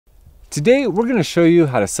Today we're going to show you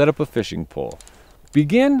how to set up a fishing pole.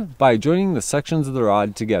 Begin by joining the sections of the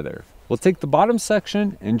rod together. We'll take the bottom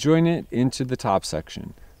section and join it into the top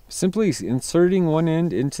section, simply inserting one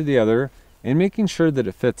end into the other and making sure that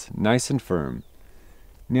it fits nice and firm.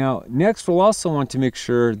 Now, next we'll also want to make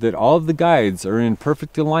sure that all of the guides are in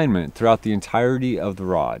perfect alignment throughout the entirety of the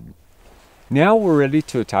rod. Now we're ready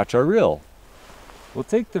to attach our reel. We'll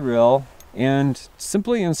take the reel and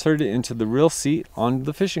simply insert it into the reel seat on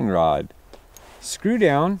the fishing rod. Screw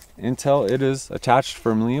down until it is attached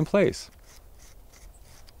firmly in place.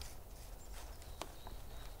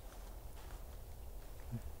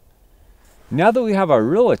 Now that we have our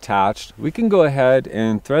reel attached, we can go ahead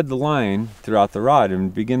and thread the line throughout the rod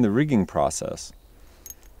and begin the rigging process.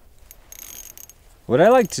 What I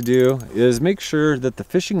like to do is make sure that the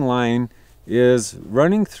fishing line is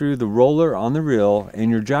running through the roller on the reel and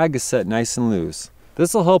your drag is set nice and loose.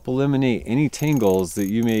 This will help eliminate any tangles that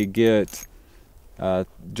you may get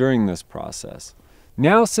during this process.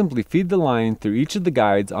 Now simply feed the line through each of the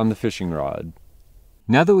guides on the fishing rod.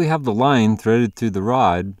 Now that we have the line threaded through the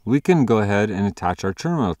rod, we can go ahead and attach our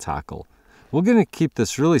terminal tackle. We're going to keep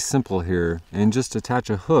this really simple here and just attach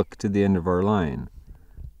a hook to the end of our line.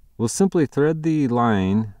 We'll simply thread the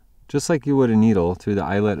line just like you would a needle through the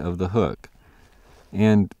eyelet of the hook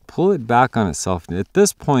and pull it back on itself. At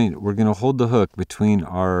this point, we're going to hold the hook between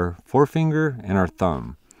our forefinger and our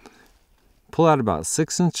thumb. Pull out about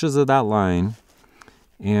 6 inches of that line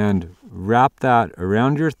and wrap that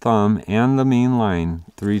around your thumb and the main line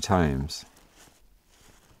 3 times.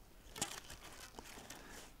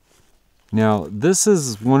 Now, this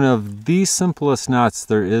is one of the simplest knots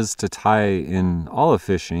there is to tie in all of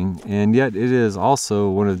fishing, and yet it is also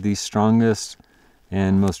one of the strongest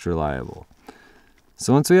and most reliable.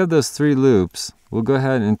 So once we have those 3 loops, we'll go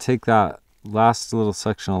ahead and take that last little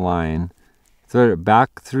section of line, thread it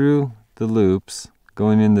back through the loops,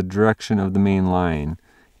 going in the direction of the main line,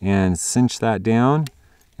 and cinch that down,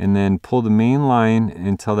 and then pull the main line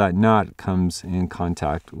until that knot comes in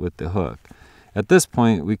contact with the hook. At this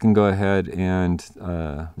point, we can go ahead and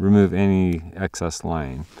remove any excess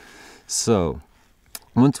line. So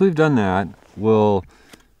once we've done that, we'll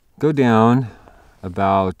go down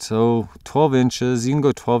about 12 inches. You can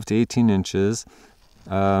go 12 to 18 inches,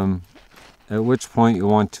 at which point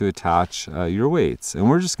you'll want to attach your weights. And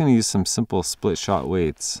we're just going to use some simple split shot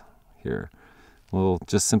weights here. We'll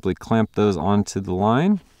just simply clamp those onto the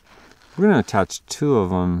line. We're going to attach 2 of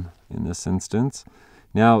them in this instance.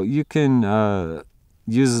 Now you can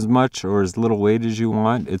use as much or as little weight as you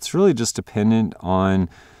want. It's really just dependent on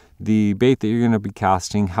the bait that you're going to be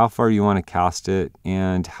casting, how far you want to cast it,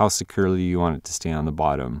 and how securely you want it to stay on the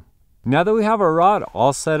bottom. Now that we have our rod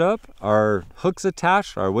all set up, our hooks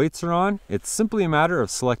attached, our weights are on, it's simply a matter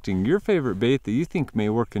of selecting your favorite bait that you think may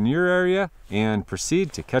work in your area and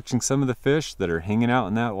proceed to catching some of the fish that are hanging out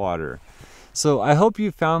in that water. So I hope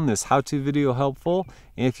you found this how-to video helpful,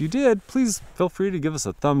 and if you did, please feel free to give us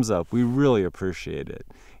a thumbs up. We really appreciate it.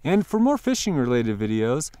 And for more fishing related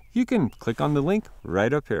videos, you can click on the link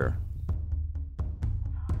right up here.